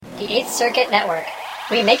The 8th Circuit Network.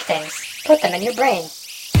 We make things. Put them in your brain.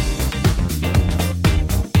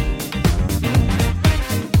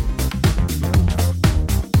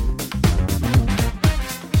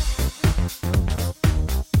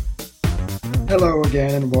 Hello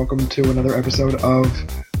again, and welcome to another episode of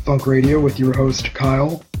Funk Radio with your host,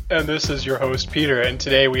 Kyle. And this is your host, Peter, and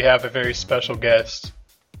today we have a very special guest.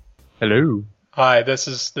 Hello. Hi, this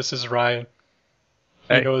is Ryan.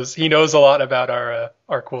 Hey. He knows a lot about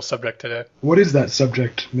our cool subject today. What is that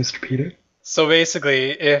subject, Mr. Peter? So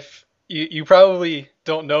basically, if you probably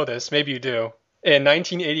don't know this, maybe you do. In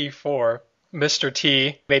 1984, Mr.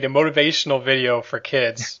 T made a motivational video for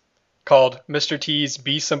kids called Mr. T's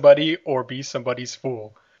Be Somebody or Be Somebody's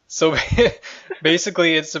Fool. So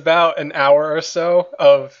basically, it's about an hour or so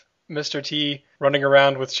of Mr. T running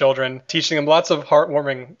around with children, teaching them lots of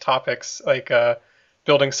heartwarming topics like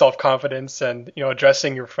building self-confidence and,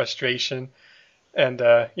 addressing your frustration and,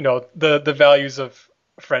 the values of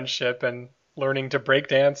friendship and learning to break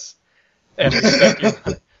dance and respect you.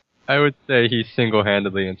 I would say he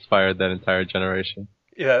single-handedly inspired that entire generation.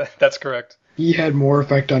 Yeah, that's correct. He had more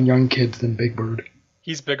effect on young kids than Big Bird.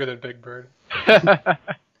 He's bigger than Big Bird.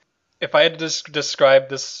 If I had to describe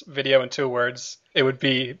this video in 2 words, it would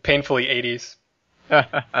be painfully 80s.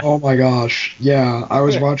 Oh my gosh. Yeah, I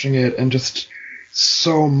was watching it and just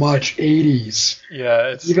so much 80s. Yeah,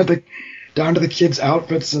 it's... Even down to the kids'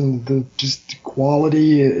 outfits and the just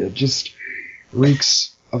quality, it just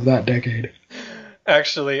reeks of that decade.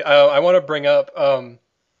 Actually, I want to bring up,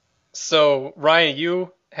 so Ryan,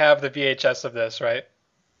 you have the VHS of this, right?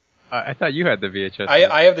 I thought you had the VHS.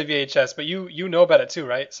 I have the VHS, but you know about it too,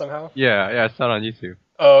 right? Somehow? Yeah, it's not on YouTube.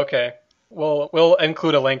 Oh, okay. We'll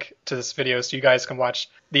include a link to this video so you guys can watch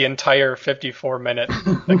the entire 54-minute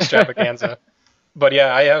extravaganza. But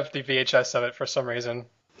yeah, I have the VHS of it for some reason.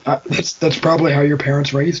 That's probably how your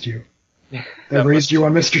parents raised you. They raised you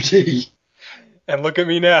on Mr. T. And look at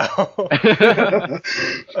me now.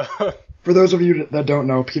 For those of you that don't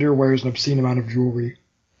know, Peter wears an obscene amount of jewelry.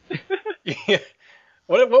 Yeah.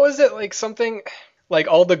 What was it, like something, like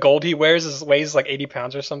all the gold he wears weighs like 80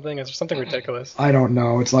 pounds or something? It's something ridiculous. I don't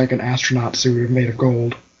know. It's like an astronaut suit made of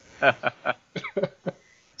gold.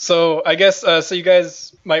 So I guess, so you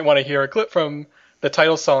guys might want to hear a clip from the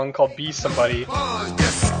title song called Be Somebody. So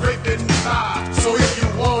if you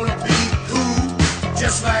want to be cool,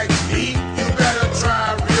 just like me, you better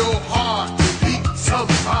try real hard to be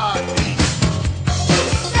somebody.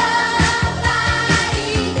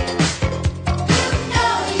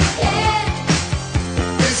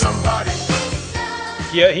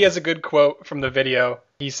 He has a good quote from the video.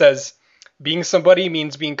 He says, "Being somebody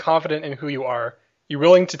means being confident in who you are. You're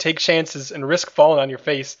willing to take chances and risk falling on your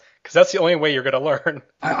face, because that's the only way you're going to learn."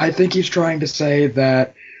 I think he's trying to say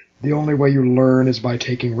that the only way you learn is by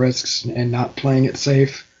taking risks and not playing it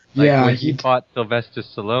safe. Like when he fought Sylvester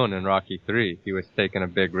Stallone in Rocky 3, he was taking a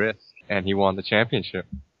big risk, and he won the championship.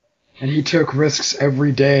 And he took risks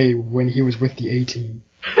every day when he was with the A-Team.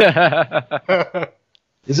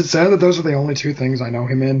 Is it sad that those are the only 2 things I know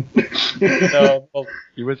him in? No, well,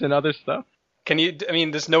 he was in other stuff.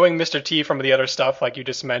 Just knowing Mr. T from the other stuff, like you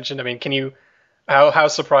just mentioned, how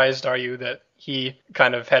surprised are you that he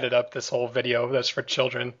kind of headed up this whole video that's for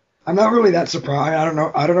children? I'm not really that surprised.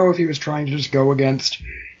 I don't know if he was trying to just go against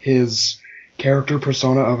his character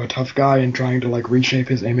persona of a tough guy and trying to like reshape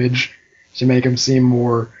his image to make him seem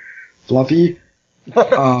more fluffy.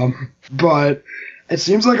 But it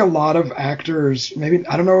seems like a lot of actors, maybe,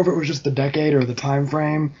 I don't know if it was just the decade or the time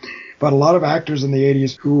frame, but a lot of actors in the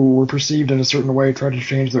 80s who were perceived in a certain way tried to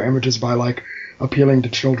change their images by, like, appealing to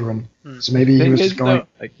children. So maybe he was just going...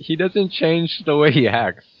 he doesn't change the way he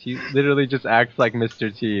acts. He literally just acts like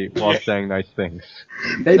Mr. T while saying nice things.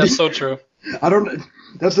 Maybe, that's so true.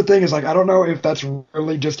 That's the thing, is, like, I don't know if that's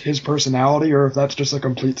really just his personality or if that's just a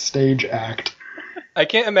complete stage act. I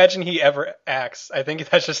can't imagine he ever acts. I think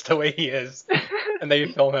that's just the way he is. And they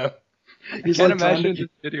film him. I can't imagine this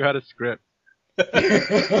video had a script.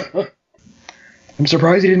 I'm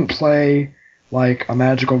surprised he didn't play, like, a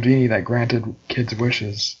magical genie that granted kids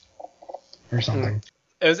wishes. Or something.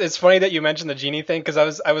 It's funny that you mentioned the genie thing,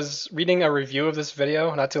 because I was reading a review of this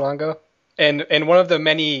video not too long ago. And in one of the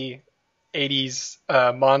many 80s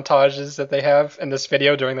montages that they have in this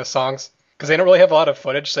video during the songs, because they don't really have a lot of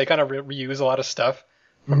footage, so they kind of reuse a lot of stuff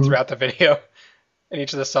from throughout the video in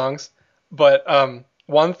each of the songs. But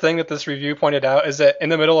one thing that this review pointed out is that in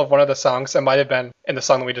the middle of one of the songs, it might have been in the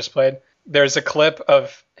song that we just played, there's a clip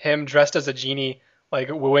of him dressed as a genie, like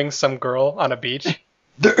wooing some girl on a beach.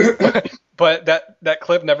 But that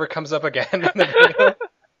clip never comes up again in the video.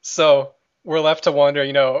 So we're left to wonder,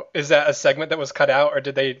 is that a segment that was cut out, or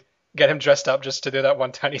did they get him dressed up just to do that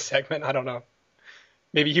one tiny segment. I don't know.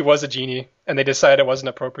 Maybe he was a genie, and they decided it wasn't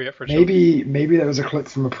appropriate for children. Maybe that was a clip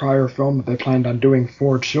from a prior film that they planned on doing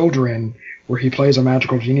for children, where he plays a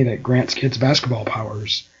magical genie that grants kids basketball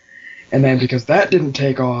powers. And then because that didn't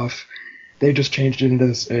take off, they just changed it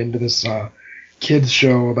into this kids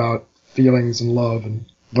show about feelings and love and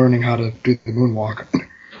learning how to do the moonwalk.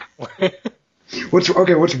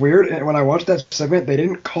 What's weird, when I watched that segment, they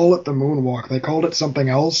didn't call it the moonwalk. They called it something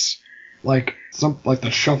else, like the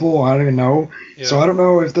shuffle. I don't even know. Yeah. So I don't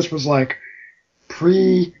know if this was like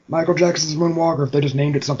pre Michael Jackson's moonwalk or if they just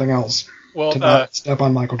named it something else Well, to not step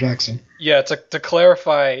on Michael Jackson. Yeah, to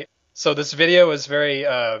clarify, so this video is very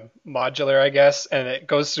modular, I guess, and it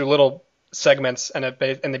goes through little segments, and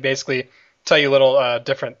they basically tell you little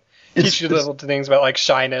teach you little things about like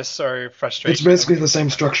shyness or frustration. It's basically the same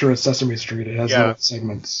structure as Sesame Street. It has little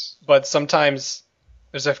segments. But sometimes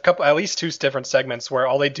there's at least 2 different segments where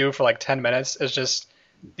all they do for like 10 minutes is just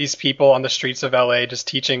these people on the streets of LA just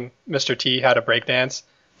teaching Mr. T how to breakdance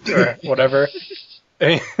or whatever.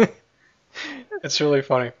 It's really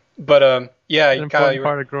funny. But yeah, It's an important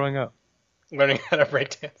part of growing up. Learning how to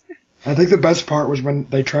breakdance. I think the best part was when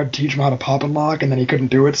they tried to teach him how to pop and lock, and then he couldn't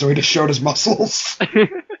do it, so he just showed his muscles.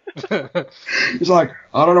 He's like,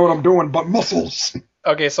 I don't know what I'm doing, but muscles.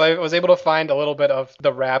 Okay, so I was able to find a little bit of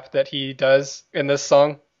the rap that he does in this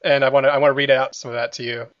song, and I want to read out some of that to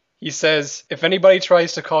you. He says, "If anybody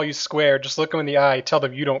tries to call you square, just look them in the eye, tell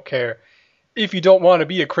them you don't care. If you don't want to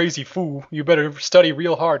be a crazy fool, you better study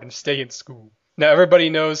real hard and stay in school. Now everybody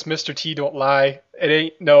knows Mr. T don't lie. It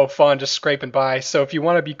ain't no fun just scraping by, so if you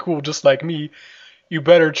want to be cool just like me, you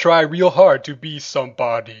better try real hard to be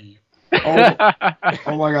somebody."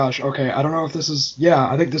 Oh my gosh, okay, I don't know if this is,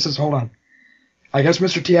 I think this is, hold on. I guess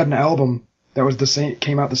Mr. T had an album that was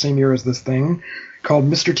came out the same year as this thing, called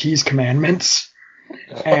Mr. T's Commandments,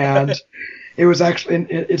 and it was actually,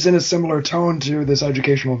 it's in a similar tone to this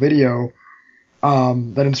educational video,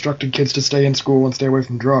 that instructed kids to stay in school and stay away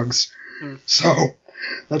from drugs. So,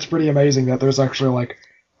 that's pretty amazing that there's actually like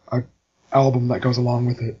a album that goes along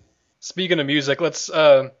with it. Speaking of music, let's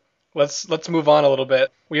move on a little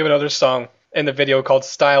bit. We have another song in the video called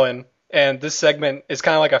Stylin', and this segment is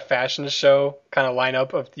kind of like a fashion show kind of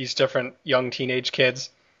lineup of these different young teenage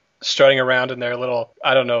kids strutting around in their little,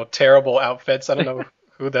 I don't know, terrible outfits. I don't know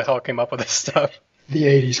who the hell came up with this stuff. The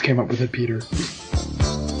 80s came up with it, Peter.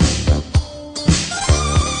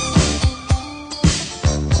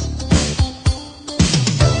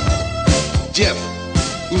 Jeff,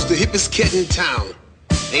 who's the hippest kid in town.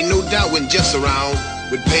 Ain't no doubt when Jeff's around,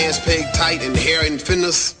 with pants pegged tight and hair in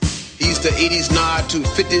thinness, he's the 80s nod to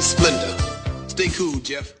 50s splendor. Stay cool,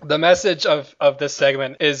 Jeff. The message of this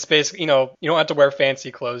segment is basically, you don't have to wear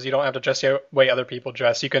fancy clothes. You don't have to dress the way other people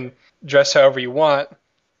dress. You can dress however you want.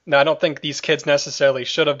 Now, I don't think these kids necessarily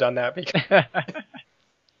should have done that. Because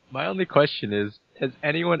My only question is, has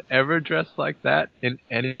anyone ever dressed like that in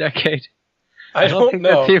any decade? I don't think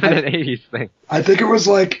know. that's even an 80s thing. I think it was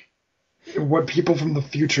like what people from the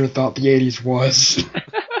future thought the 80s was.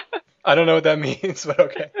 I don't know what that means, but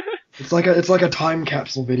okay. It's like a time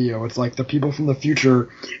capsule video. It's like the people from the future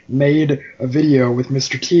made a video with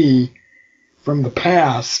Mr. T from the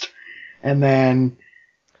past, and then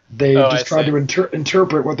they just tried to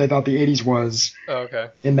interpret what they thought the 80s was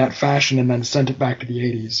in that fashion, and then sent it back to the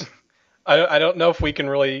 80s. I don't know if we can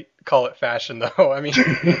really call it fashion, though. I mean,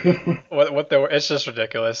 it's just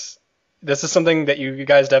ridiculous. This is something that you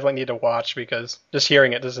guys definitely need to watch, because just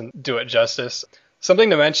hearing it doesn't do it justice.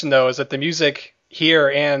 Something to mention, though, is that the music here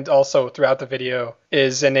and also throughout the video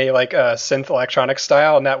is in a synth electronic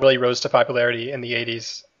style, and that really rose to popularity in the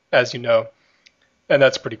 80s, as you know. And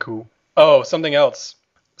that's pretty cool. Oh, something else.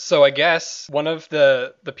 So I guess one of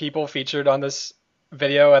the people featured on this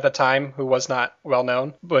video at the time who was not well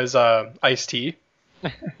known was Ice-T.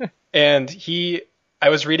 And I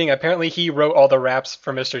was reading, apparently he wrote all the raps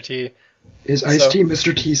for Mr. T. Is Ice-T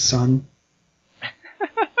Mr. T's son?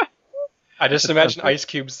 I just imagine ice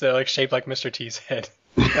cubes that are shaped like Mr. T's head.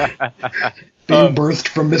 Being birthed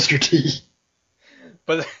from Mr. T.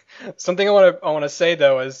 But something I want to say,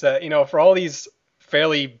 though, is that, for all these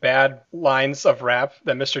fairly bad lines of rap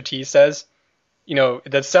that Mr. T says,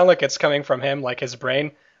 it does sound like it's coming from him, like his brain.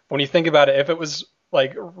 But when you think about it, if it was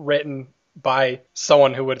written by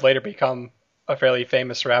someone who would later become a fairly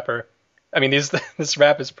famous rapper, I mean, this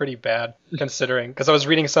rap is pretty bad, considering, because I was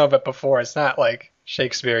reading some of it before. It's not like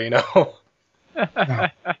Shakespeare, No,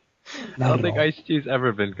 I don't think Ice-T's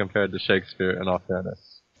ever been compared to Shakespeare, in all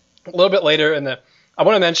fairness. A little bit later I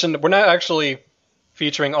want to mention, we're not actually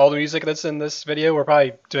featuring all the music that's in this video. We're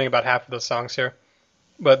probably doing about half of the songs here.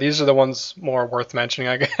 but these are the ones more worth mentioning,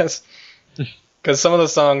 I guess. Because some of the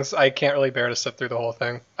songs I can't really bear to sit through the whole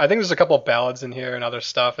thing. I think there's a couple of ballads in here and other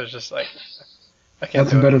stuff. It's just like I can't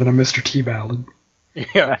Nothing do better than a Mr. T ballad. it.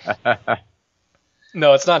 Yeah.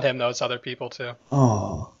 No, it's not him though. It's other people too.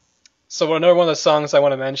 Oh. So another one of the songs I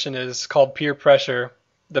want to mention is called Peer Pressure.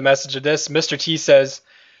 The message of this, Mr. T says,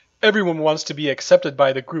 everyone wants to be accepted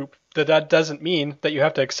by the group. That doesn't mean that you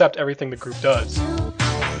have to accept everything the group does.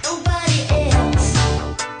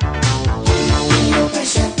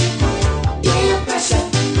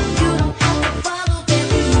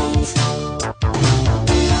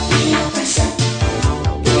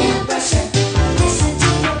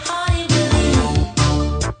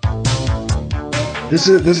 This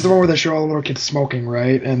is the one where they show all the little kids smoking,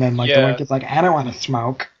 right? And then the one Yeah. kid's like, I don't want to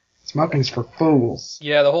smoke. Smoking's for fools.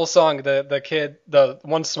 Yeah, the whole song, the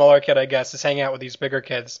one smaller kid, I guess, is hanging out with these bigger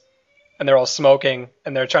kids, and they're all smoking,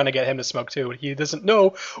 and they're trying to get him to smoke too. He doesn't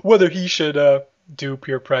know whether he should do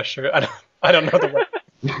peer pressure. I don't know the word.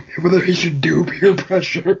 Whether he should do peer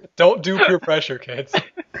pressure. Don't do peer pressure, kids.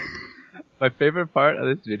 My favorite part of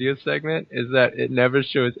this video segment is that it never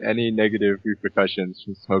shows any negative repercussions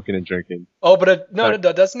from smoking and drinking. Oh, but it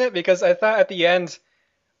doesn't it? Because I thought at the end,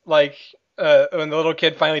 like when the little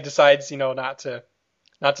kid finally decides, not to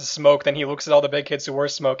smoke, then he looks at all the big kids who were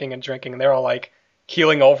smoking and drinking, and they're all like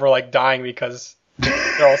keeling over, like dying because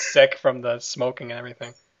they're all sick from the smoking and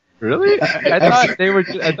everything. Really? I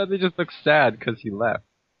thought they just looked sad because he left.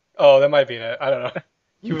 Oh, that might be it. I don't know.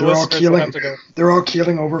 You They're all listeners will have to go. They're all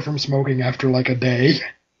keeling over from smoking after like a day.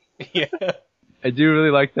 Yeah. I do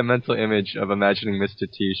really like the mental image of imagining Mr.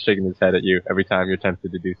 T shaking his head at you every time you're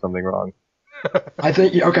tempted to do something wrong. I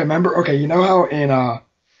think, you know how in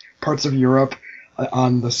parts of Europe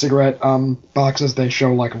on the cigarette boxes they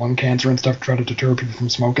show like lung cancer and stuff to try to deter people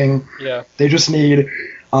from smoking? Yeah. They just need,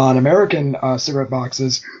 on American cigarette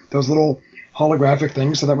boxes, those little holographic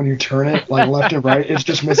things so that when you turn it like left and right, it's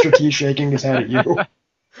just Mr. T shaking his head at you.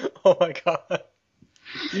 Oh my god.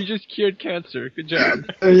 You just cured cancer. Good job.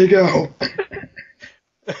 There you go.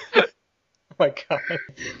 Oh my god.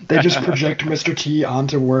 They just project Mr. T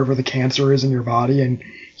onto wherever the cancer is in your body, and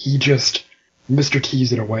he just Mr.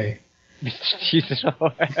 T's it away. Mr. T's it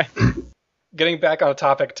away. Getting back on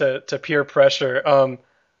topic to peer pressure,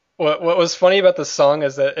 what was funny about this song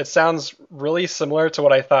is that it sounds really similar to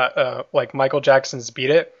what I thought, like Michael Jackson's Beat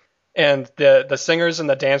It, and the singers and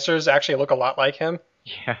the dancers actually look a lot like him.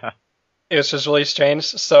 Yeah. It was just really strange.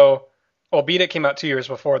 So, Beat It came out 2 years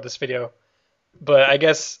before this video, but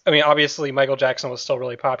obviously Michael Jackson was still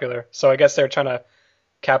really popular, so I guess they're trying to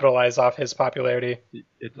capitalize off his popularity.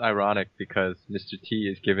 It's ironic because Mr. T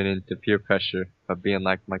is giving in to peer pressure of being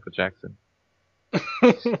like Michael Jackson.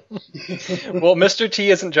 Well, Mr. T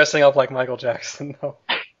isn't dressing up like Michael Jackson, though.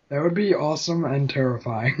 That would be awesome and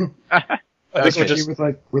terrifying. I think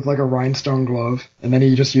with a rhinestone glove, and then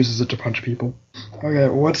he just uses it to punch people. Okay,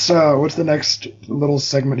 what's the next little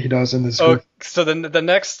segment he does in this? Oh, so the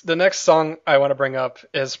next song I want to bring up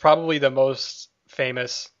is probably the most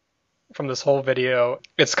famous from this whole video.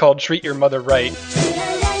 It's called "Treat Your Mother Right." Treat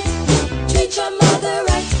her right, treat your mother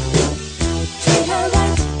right. Treat her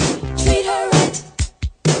right, treat her right.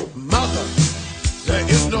 Mother, there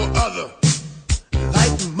is no other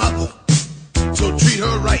like mother, so treat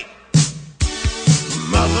her right.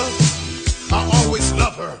 Mother, I always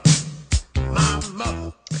love her, my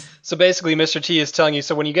mother. So basically, Mr. T is telling you,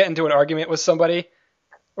 so when you get into an argument with somebody,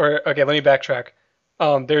 let me backtrack.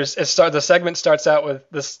 The segment starts out with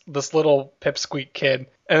this little pipsqueak kid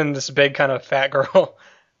and then this big kind of fat girl,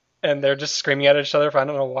 and they're just screaming at each other for I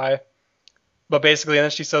don't know why. But basically, and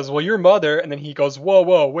then she says, "Well, your mother," and then he goes,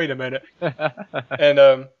 "Whoa, wait a minute."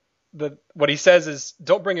 And what he says is,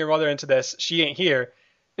 "Don't bring your mother into this. She ain't here.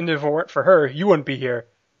 And if it weren't for her, you wouldn't be here.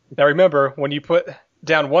 Now remember, when you put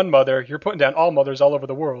down one mother, you're putting down all mothers all over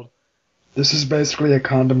the world." This is basically a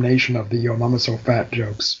condemnation of the "Yo Mama So Fat"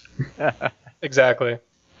 jokes. Exactly.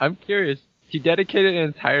 I'm curious. He dedicated an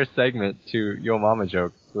entire segment to Yo Mama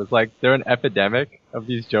jokes. Was there an epidemic of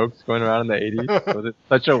these jokes going around in the 80s? Was it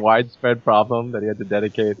such a widespread problem that he had to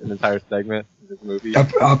dedicate an entire segment to this movie?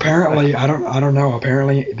 Apparently, I don't know.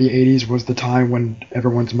 Apparently, the 80s was the time when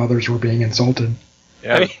everyone's mothers were being insulted.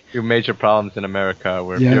 Yeah, two major problems in America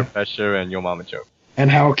were peer pressure and Yo Mama jokes. And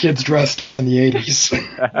how kids dressed in the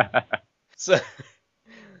 80s. So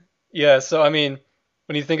I mean,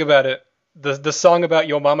 when you think about it, the song about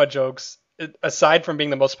Yo Mama jokes, aside from being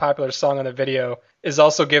the most popular song on the video, is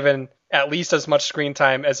also given at least as much screen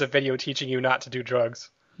time as a video teaching you not to do drugs.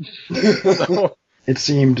 So, It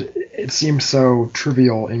seemed so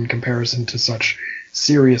trivial in comparison to such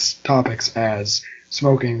serious topics as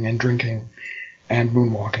smoking and drinking and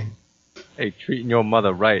moonwalking. Hey, treating your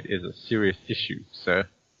mother right is a serious issue, sir.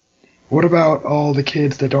 What about all the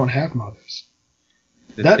kids that don't have mothers?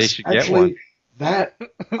 They should get one. That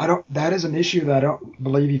is an issue that I don't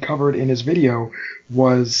believe he covered in his video,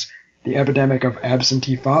 was the epidemic of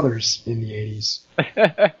absentee fathers in the 80s.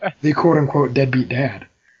 The quote-unquote deadbeat dad.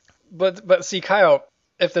 But see, Kyle,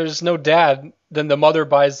 if there's no dad, then the mother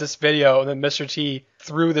buys this video, and then Mr. T,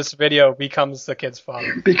 through this video, becomes the kid's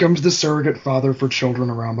father. Becomes the surrogate father for children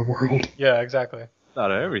around the world. Yeah, exactly.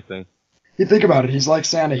 Not everything. You think about it, he's like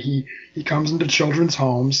Santa. He comes into children's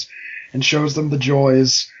homes and shows them the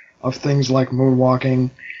joys of things like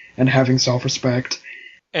moonwalking and having self-respect.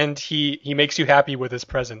 And he makes you happy with his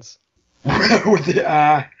presence. With the,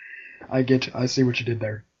 I see what you did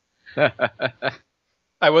there.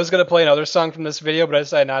 I was going to play another song from this video, but I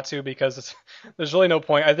decided not to because there's really no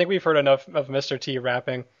point. I think we've heard enough of Mr. T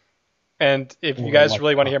rapping. And if you guys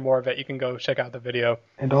really want to hear more of it, you can go check out the video.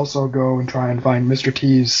 And also go and try and find Mr.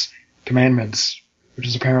 T's Commandments, which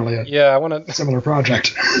is apparently a similar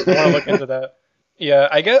project. I want to look into that. Yeah,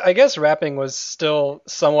 I guess rapping was still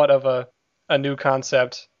somewhat of a new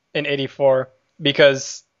concept in '84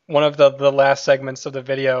 because one of the last segments of the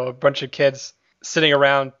video, a bunch of kids sitting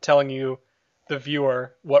around telling you, the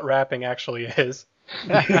viewer, what rapping actually is.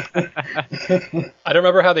 I don't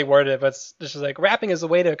remember how they worded it, but it's just like, rapping is a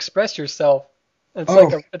way to express yourself.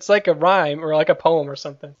 It's like a rhyme or like a poem or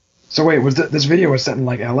something. So wait, this video was set in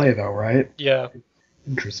like LA though, right? Yeah.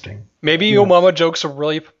 Interesting. Maybe Yo Mama jokes are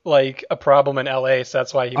really like a problem in LA, so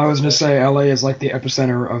that's why I was gonna say LA is like the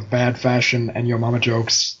epicenter of bad fashion and Yo Mama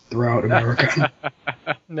jokes throughout America.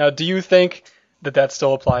 Now, do you think that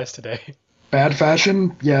still applies today? Bad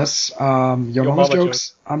fashion, yes. Yo Mama's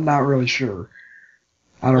jokes, I'm not really sure.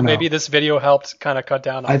 I don't know. Maybe this video helped kind of cut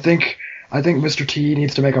down on I think Mr. T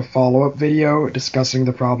needs to make a follow-up video discussing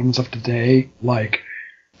the problems of today, like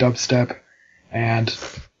dubstep and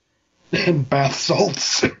bath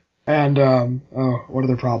salts. And, what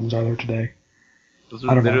other problems are there today? Those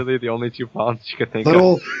are literally the only two problems you could think of.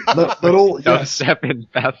 Little, yes. Dubstep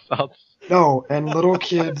and bath salts. No, and little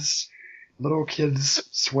kids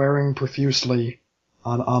swearing profusely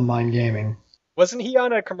on online gaming. Wasn't he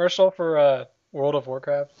on a commercial for World of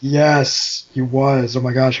Warcraft? Yes, he was. Oh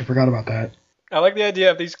my gosh, I forgot about that. I like the idea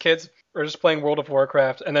of these kids are just playing World of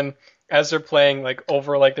Warcraft, and then as they're playing, like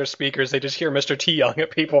over like their speakers, they just hear Mr. T yelling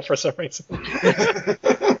at people for some reason.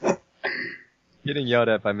 Getting yelled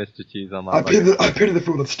at by Mr. T's on my I pity the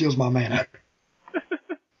fool that steals my mana.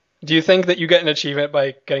 Do you think that you get an achievement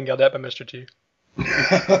by getting yelled at by Mr. T?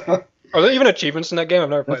 Are there even achievements in that game? I've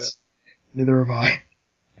never played it. Neither have I.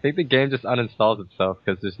 I think the game just uninstalls itself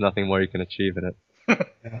because there's nothing more you can achieve in it.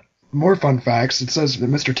 Yeah. More fun facts. It says that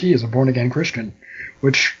Mr. T is a born-again Christian,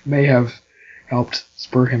 which may have helped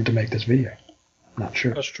spur him to make this video. Not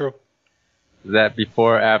sure. That's true. Is that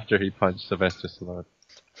before or after he punched Sylvester Stallone?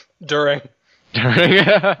 During.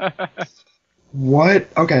 What?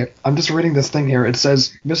 Okay, I'm just reading this thing here. It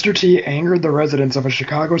says, Mr. T angered the residents of a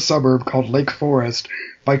Chicago suburb called Lake Forest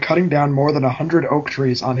by cutting down more than 100 oak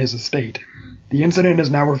trees on his estate. The incident is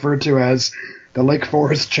now referred to as the Lake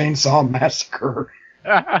Forest Chainsaw Massacre.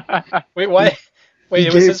 Wait, what? Wait,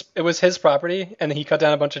 it was his property, and he cut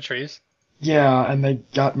down a bunch of trees? Yeah, and they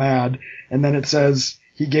got mad. And then it says,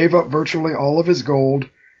 he gave up virtually all of his gold,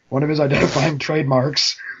 one of his identifying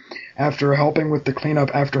trademarks, after helping with the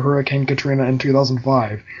cleanup after Hurricane Katrina in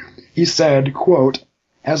 2005. He said, quote,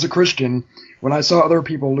 as a Christian, when I saw other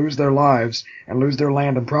people lose their lives and lose their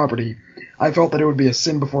land and property, I felt that it would be a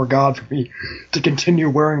sin before God for me to continue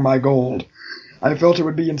wearing my gold. I felt it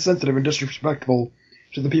would be insensitive and disrespectful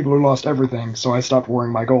to the people who lost everything, so I stopped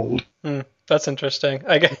wearing my gold. That's interesting.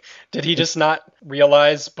 Did he just not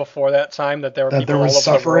realize before that time that there were people all over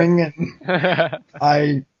suffering? The world?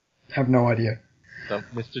 I have no idea. So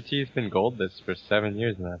Mr. T's been goldless for 7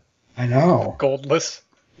 years now. I know. Goldless.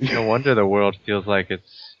 No wonder the world feels like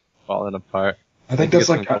it's falling apart. I think that's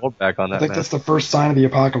like gold back on that. I think that's the first sign of the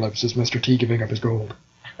apocalypse is Mr. T giving up his gold.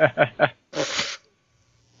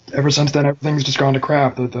 Ever since then, everything's just gone to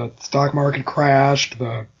crap. The stock market crashed.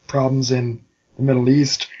 The problems in the Middle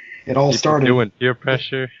East. It all started doing peer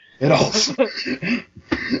pressure. It all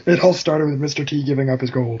started with Mr. T giving up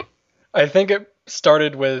his gold. I think it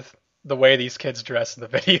started with the way these kids dress in the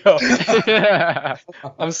video.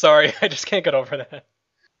 I'm sorry, I just can't get over that.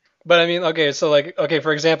 But I mean,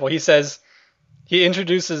 for example, he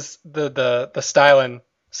introduces the styling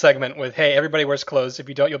segment with, hey, everybody wears clothes. If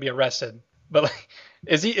you don't, you'll be arrested. But like,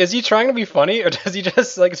 is he trying to be funny, or does he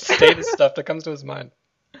just like state the stuff that comes to his mind?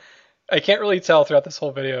 I can't really tell throughout this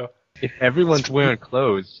whole video If everyone's wearing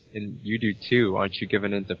clothes and you do too, aren't you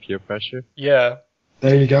giving in to peer pressure? Yeah.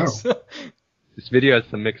 There you go. This video has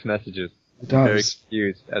some mixed messages. It I'm very does.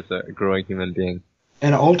 confused as a growing human being.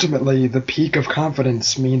 And ultimately, the peak of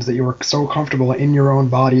confidence means that you are so comfortable in your own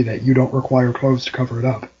body that you don't require clothes to cover it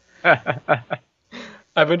up.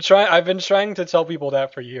 I've been trying to tell people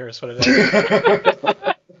that for years, but it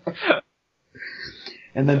doesn't.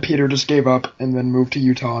 And then Peter just gave up and then moved to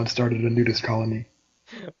Utah and started a nudist colony.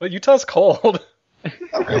 But Utah's cold.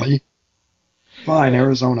 Not really. Fine,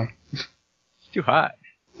 Arizona. It's too hot.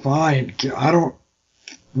 Fine. I don't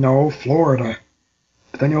know, Florida.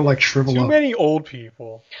 But then you'll shrivel Too up. many old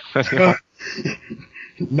people.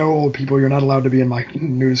 No old people, you're not allowed to be in my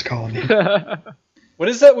nudist colony. What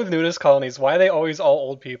is that with nudist colonies? Why are they always all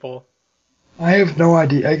old people? I have no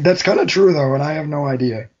idea. That's kind of true, though, and I have no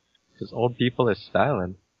idea. Because old people are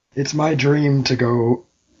styling. It's my dream to go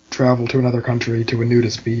travel to another country to a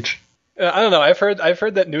nudist beach. I don't know. I've heard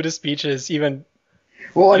that nudist beaches, even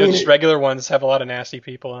Well, I mean, just regular ones, have a lot of nasty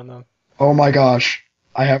people on them. oh my gosh.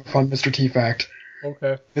 I have a fun Mr. T fact.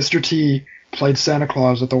 Okay. Mr. T played Santa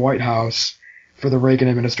Claus at the White House for the Reagan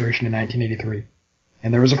administration in 1983.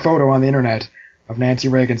 And there was a photo on the internet of Nancy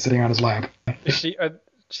Reagan sitting on his lap. Is she?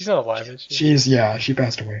 She's not alive, is she? She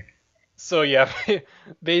passed away. So yeah,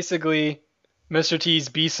 basically, Mr. T's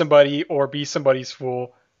Be Somebody or Be Somebody's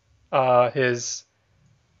Fool, his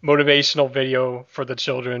motivational video for the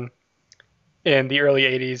children in the early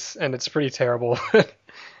 80s, and it's pretty terrible.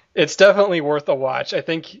 It's definitely worth a watch. I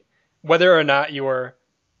think whether or not you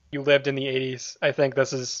lived in the 80s, I think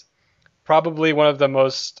this is probably one of the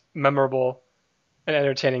most memorable and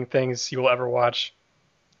entertaining things you will ever watch.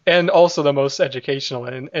 And also the most educational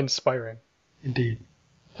and inspiring. Indeed.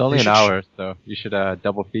 It's only You an should- hour, so you should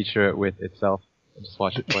double feature it with itself. Just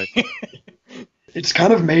watch it twice. It's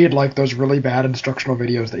kind of made like those really bad instructional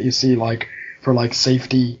videos that you see for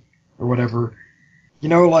safety or whatever. You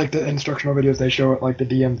know, like the instructional videos they show at the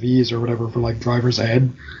DMVs or whatever for driver's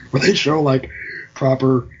ed, where they show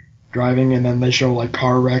proper driving and then they show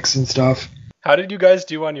car wrecks and stuff. How did you guys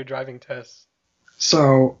do on your driving tests?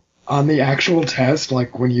 So on the actual test,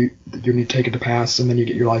 when you need to take it to pass and then you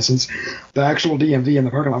get your license, the actual DMV in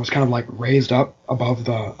the parking lot was kind of raised up above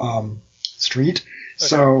the street. Okay.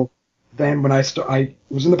 So then when I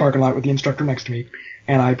was in the parking lot with the instructor next to me,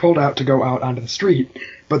 and I pulled out to go out onto the street,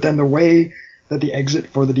 but then the way that the exit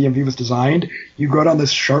for the DMV was designed, you go down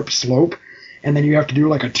this sharp slope, and then you have to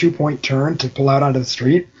do a 2-point turn to pull out onto the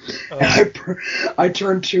street. And I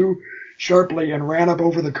turned too sharply and ran up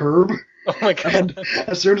over the curb. Oh my god. And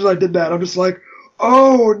as soon as I did that, I'm just like,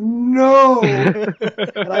 oh no! And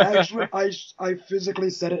I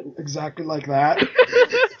physically said it exactly like that.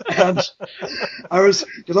 And because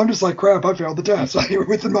I'm just like, crap, I failed the test.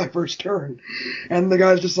 Within my first turn. And the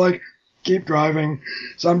guy's just like, keep driving.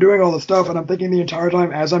 So I'm doing all this stuff, and I'm thinking the entire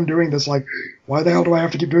time as I'm doing this, why the hell do I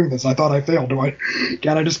have to keep doing this? I thought I failed.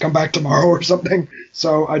 Can't I just come back tomorrow or something?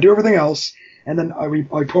 So I do everything else, and then I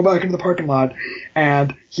pull back into the parking lot,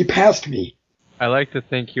 and he passed me. I like to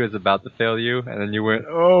think he was about to fail you, and then you went,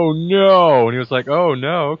 oh no! And he was like, oh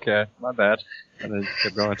no, okay, my bad. And then just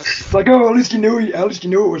kept going. It's like, oh, at least you knew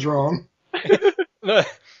it was wrong.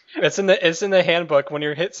 It's in the handbook. When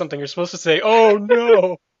you hit something, you're supposed to say, oh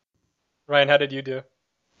no! Ryan, how did you do?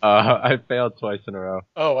 I failed twice in a row.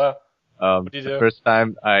 Oh, wow. What did you do? The first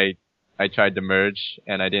time I tried to merge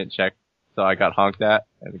and I didn't check, so I got honked at,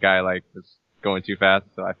 and the guy was going too fast,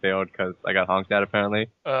 so I failed because I got honked at apparently.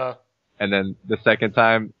 And then the second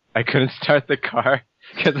time I couldn't start the car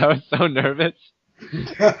because I was so nervous.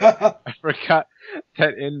 I forgot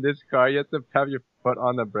that in this car you have to have your foot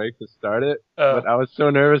on the brake to start it. But I was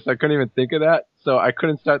so nervous I couldn't even think of that. So I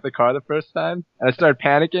couldn't start the car the first time. And I started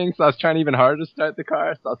panicking, so I was trying even harder to start the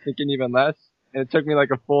car. So I was thinking even less. And it took me a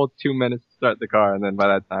full 2 minutes to start the car. And then by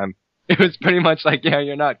that time, it was pretty much yeah,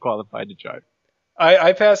 you're not qualified to drive.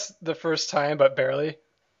 I passed the first time, but barely.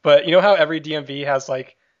 But you know how every DMV has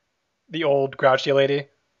the old grouchy lady?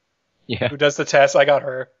 Yeah. Who does the test? I got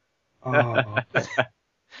her. Oh.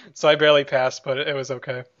 So I barely passed, but it was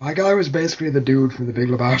okay. My guy was basically the dude from The Big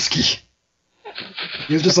Lebowski.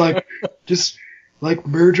 He was just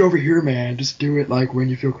merge over here, man. Just do it when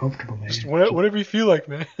you feel comfortable, man. Just whatever you feel like,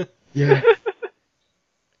 man. Yeah.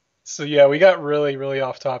 So yeah, we got really, really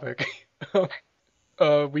off topic.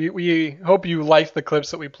 We hope you liked the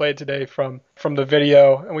clips that we played today from the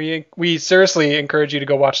video, and we seriously encourage you to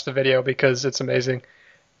go watch the video because it's amazing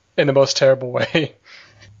in the most terrible way.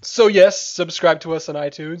 So yes, subscribe to us on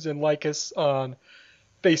iTunes and like us on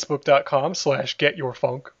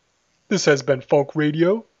Facebook.com/GetYourFunk. This has been Funk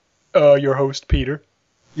Radio. Your host Peter.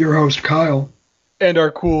 Your host Kyle. And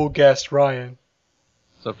our cool guest, Ryan.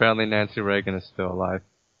 So apparently Nancy Reagan is still alive.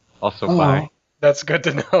 Also, Oh. bye. That's good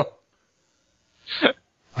to know.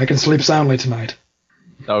 I can sleep soundly tonight.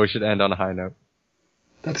 Oh, we should end on a high note.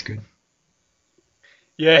 That's good.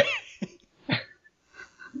 Yay.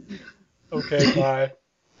 Okay, bye.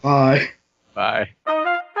 Bye. Bye.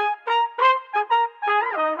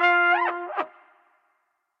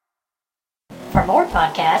 For more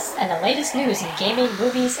podcasts and the latest news in gaming,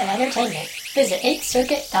 movies, and entertainment, visit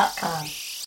 8thcircuit.com.